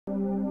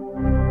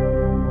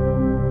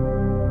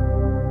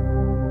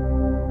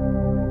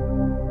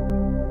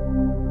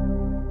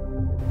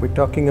We're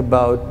talking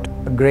about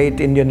a great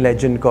Indian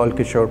legend called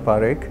Kishor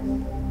Parekh.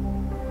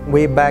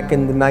 Way back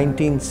in the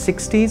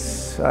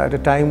 1960s, at a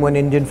time when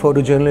Indian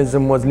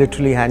photojournalism was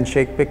literally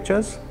handshake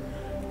pictures,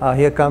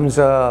 here comes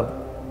a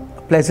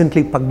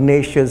pleasantly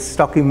pugnacious,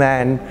 stocky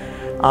man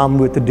armed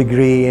with a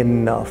degree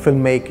in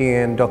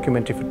filmmaking and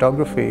documentary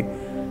photography,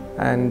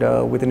 and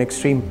with an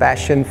extreme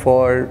passion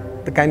for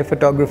the kind of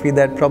photography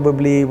that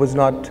probably was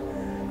not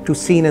too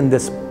seen in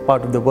this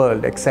part of the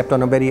world, except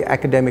on a very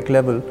academic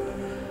level,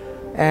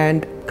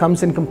 and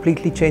comes and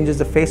completely changes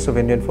the face of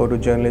Indian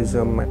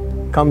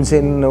photojournalism. Comes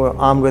in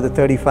armed with a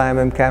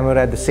 35mm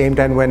camera at the same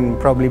time when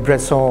probably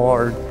Bresson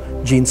or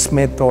Gene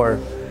Smith or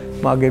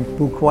Margaret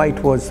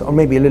Bourke-White was, or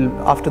maybe a little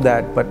after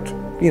that, but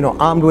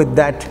armed with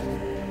that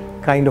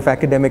kind of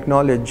academic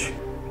knowledge,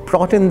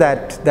 brought in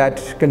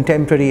that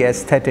contemporary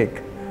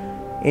aesthetic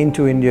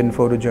into Indian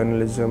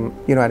photojournalism.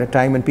 At a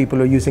time when people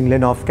were using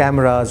Linhof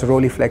cameras,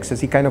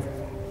 Rolleiflexes, he kind of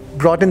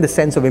brought in the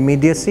sense of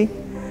immediacy.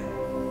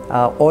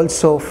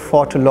 Also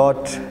fought a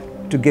lot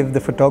to give the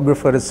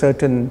photographer a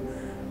certain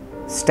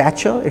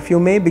stature, if you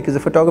may, because the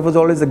photographer was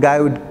always the guy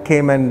who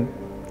came and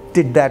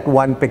did that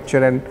one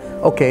picture and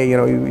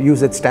you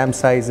use it stamp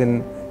size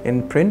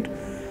in print.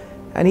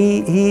 And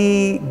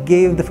he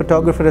gave the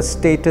photographer a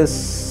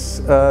status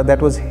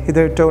that was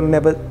hitherto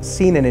never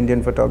seen in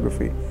Indian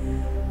photography.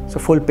 So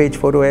full-page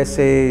photo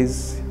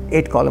essays,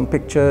 8-column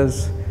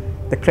pictures.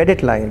 The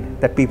credit line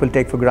that people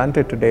take for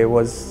granted today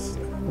was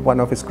one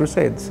of his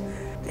crusades.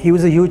 He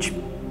was a huge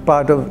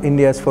part of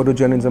India's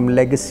photojournalism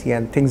legacy,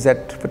 and things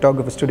that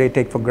photographers today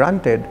take for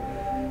granted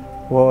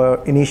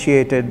were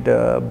initiated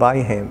by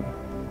him.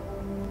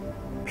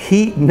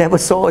 He never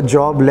saw a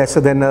job lesser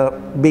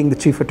than being the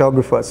chief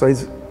photographer. So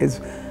his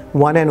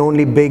one and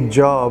only big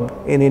job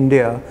in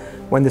India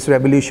when this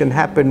revolution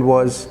happened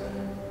was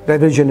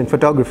revision in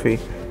photography,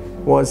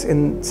 was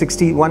in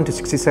 61 to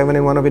 67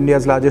 in one of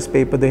India's largest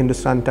paper, the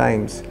Hindustan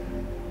Times.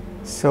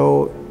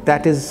 So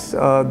that is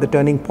the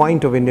turning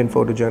point of Indian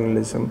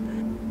photojournalism.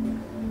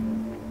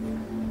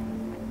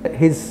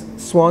 His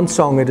swan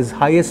song at his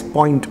highest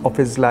point of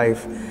his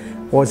life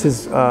was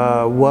his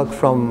work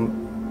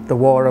from the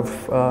war of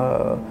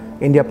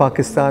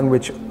India-Pakistan,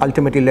 which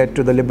ultimately led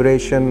to the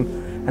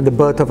liberation and the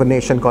birth of a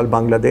nation called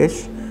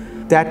Bangladesh.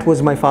 That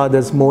was my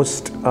father's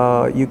most,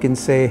 you can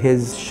say,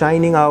 his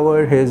shining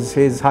hour,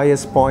 his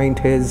highest point,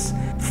 his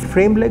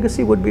framed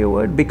legacy would be a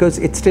word, because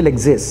it still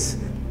exists.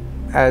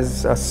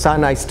 As a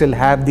son, I still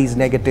have these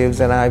negatives,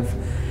 and I've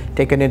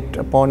taken it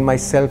upon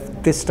myself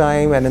this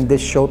time and in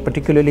this show,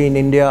 particularly in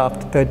India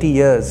after 30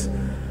 years,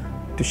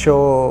 to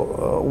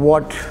show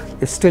what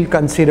is still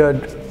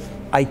considered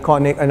an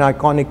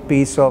iconic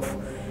piece of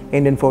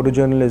Indian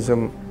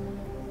photojournalism.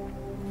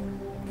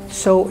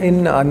 So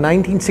in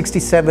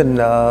 1967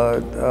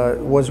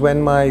 was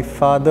when my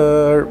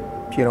father,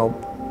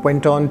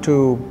 went on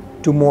to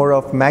do more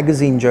of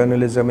magazine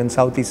journalism in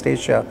Southeast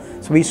Asia.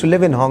 So we used to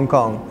live in Hong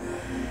Kong.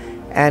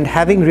 And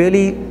having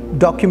really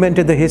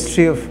documented the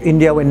history of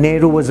India when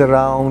Nehru was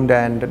around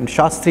and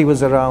Shastri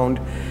was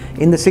around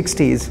in the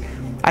 60s,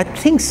 I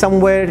think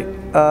somewhere,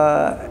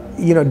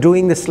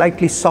 doing the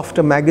slightly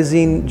softer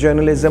magazine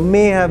journalism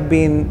may have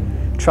been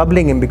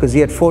troubling him, because he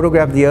had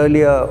photographed the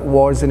earlier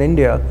wars in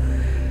India.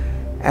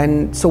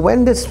 And so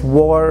when this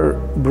war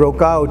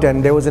broke out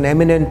and there was an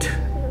imminent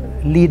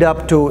lead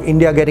up to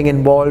India getting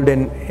involved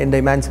in the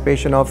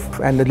emancipation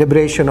of and the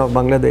liberation of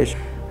Bangladesh,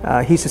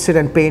 he used to sit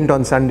and paint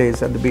on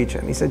Sundays at the beach,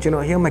 and he said,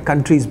 here my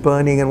country is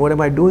burning, and what am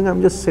I doing?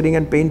 I'm just sitting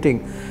and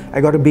painting.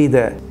 I got to be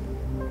there.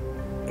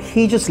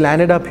 He just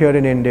landed up here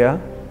in India,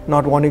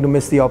 not wanting to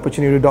miss the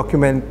opportunity to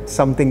document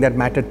something that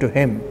mattered to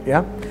him.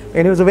 Yeah,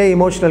 and he was a very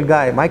emotional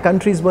guy. My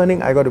country is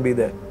burning, I got to be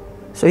there.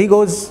 So he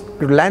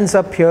lands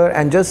up here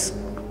and just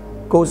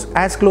goes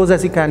as close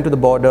as he can to the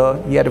border.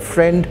 He had a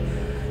friend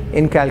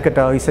in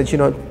Calcutta. He said,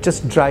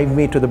 just drive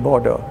me to the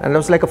border. And it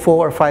was like a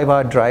 4 or 5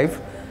 hour drive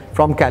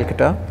from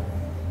Calcutta.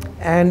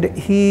 And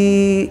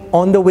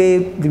on the way,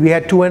 we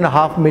had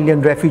 2.5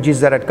 million refugees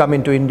that had come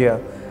into India.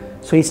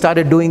 So he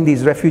started doing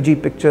these refugee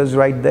pictures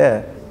right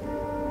there.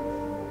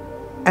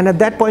 And at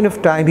that point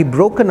of time, he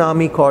broke an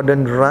army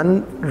cordon,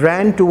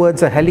 ran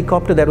towards a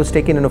helicopter that was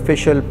taking an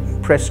official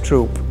press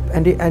troop.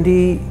 And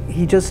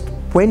he just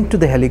went to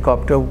the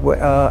helicopter,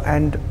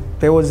 and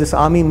there was this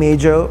army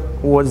major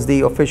who was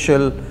the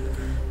official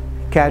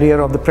carrier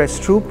of the press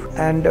troop,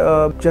 and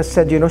just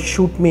said,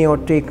 shoot me or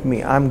take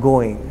me, I'm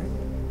going.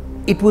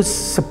 It was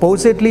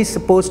supposedly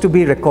supposed to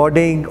be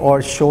recording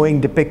or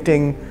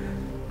depicting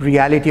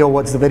reality, or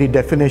what's the very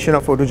definition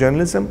of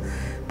photojournalism.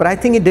 But I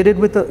think it did it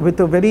with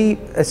a very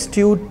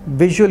astute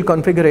visual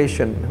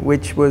configuration,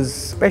 which was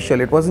special.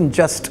 It wasn't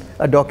just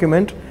a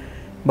document,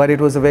 but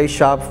it was a very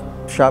sharp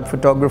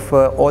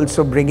photographer,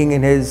 also bringing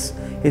in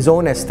his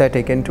own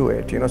aesthetic into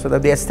it, so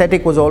that the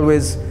aesthetic was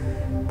always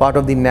part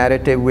of the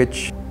narrative,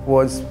 which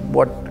was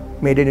what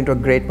made it into a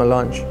great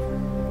melange.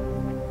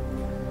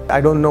 I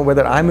don't know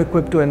whether I'm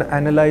equipped to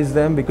analyze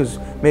them, because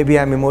maybe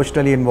I'm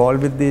emotionally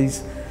involved with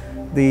these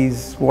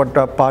what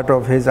are part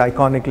of his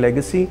iconic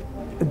legacy.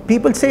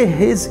 People say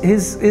his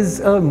is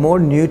a more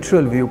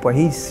neutral viewpoint.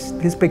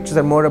 His pictures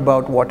are more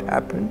about what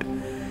happened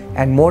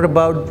and more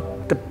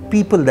about the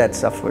people that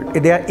suffered.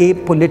 They are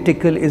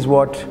apolitical, is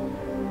what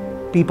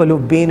people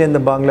who've been in the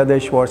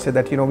Bangladesh war say,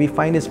 that we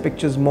find his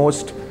pictures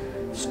most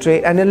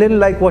straight and a little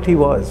like what he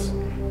was.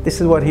 This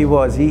is what he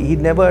was. He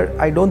never,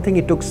 I don't think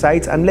he took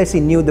sides unless he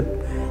knew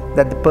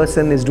that the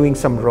person is doing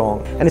some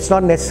wrong. And it's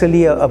not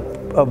necessarily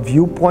a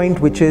viewpoint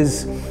which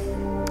is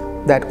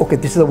that, okay,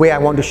 this is the way I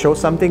want to show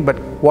something, but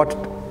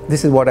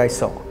this is what I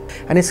saw.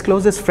 And his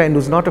closest friend,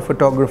 who's not a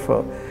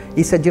photographer,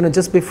 he said,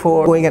 just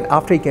before going and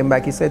after he came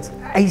back, he said,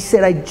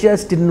 I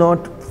just did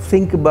not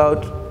think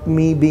about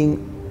me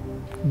being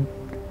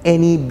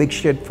any big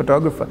shit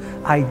photographer.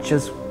 I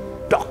just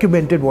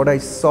documented what I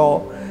saw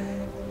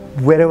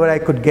wherever I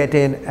could get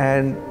in.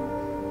 And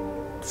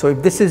so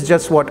if this is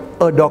just what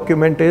a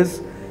document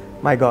is,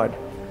 my God.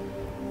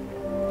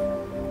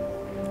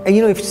 And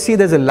if you see,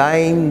 there's a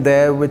line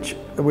there which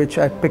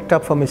I picked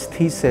up from his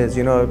thesis,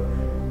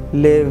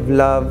 live,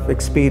 love,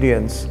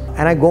 experience.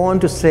 And I go on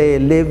to say,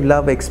 live,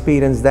 love,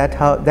 experience,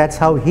 that's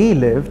how he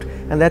lived,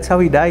 and that's how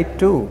he died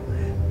too.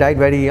 Died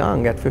very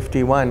young, at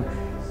 51.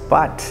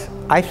 But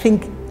I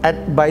think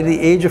by the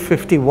age of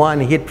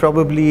 51, he had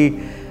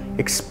probably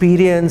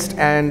experienced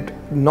and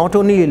not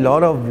only a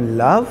lot of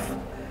love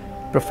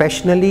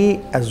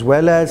professionally as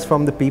well as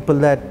from the people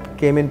that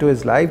came into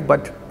his life,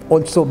 but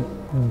also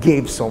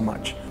gave so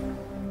much.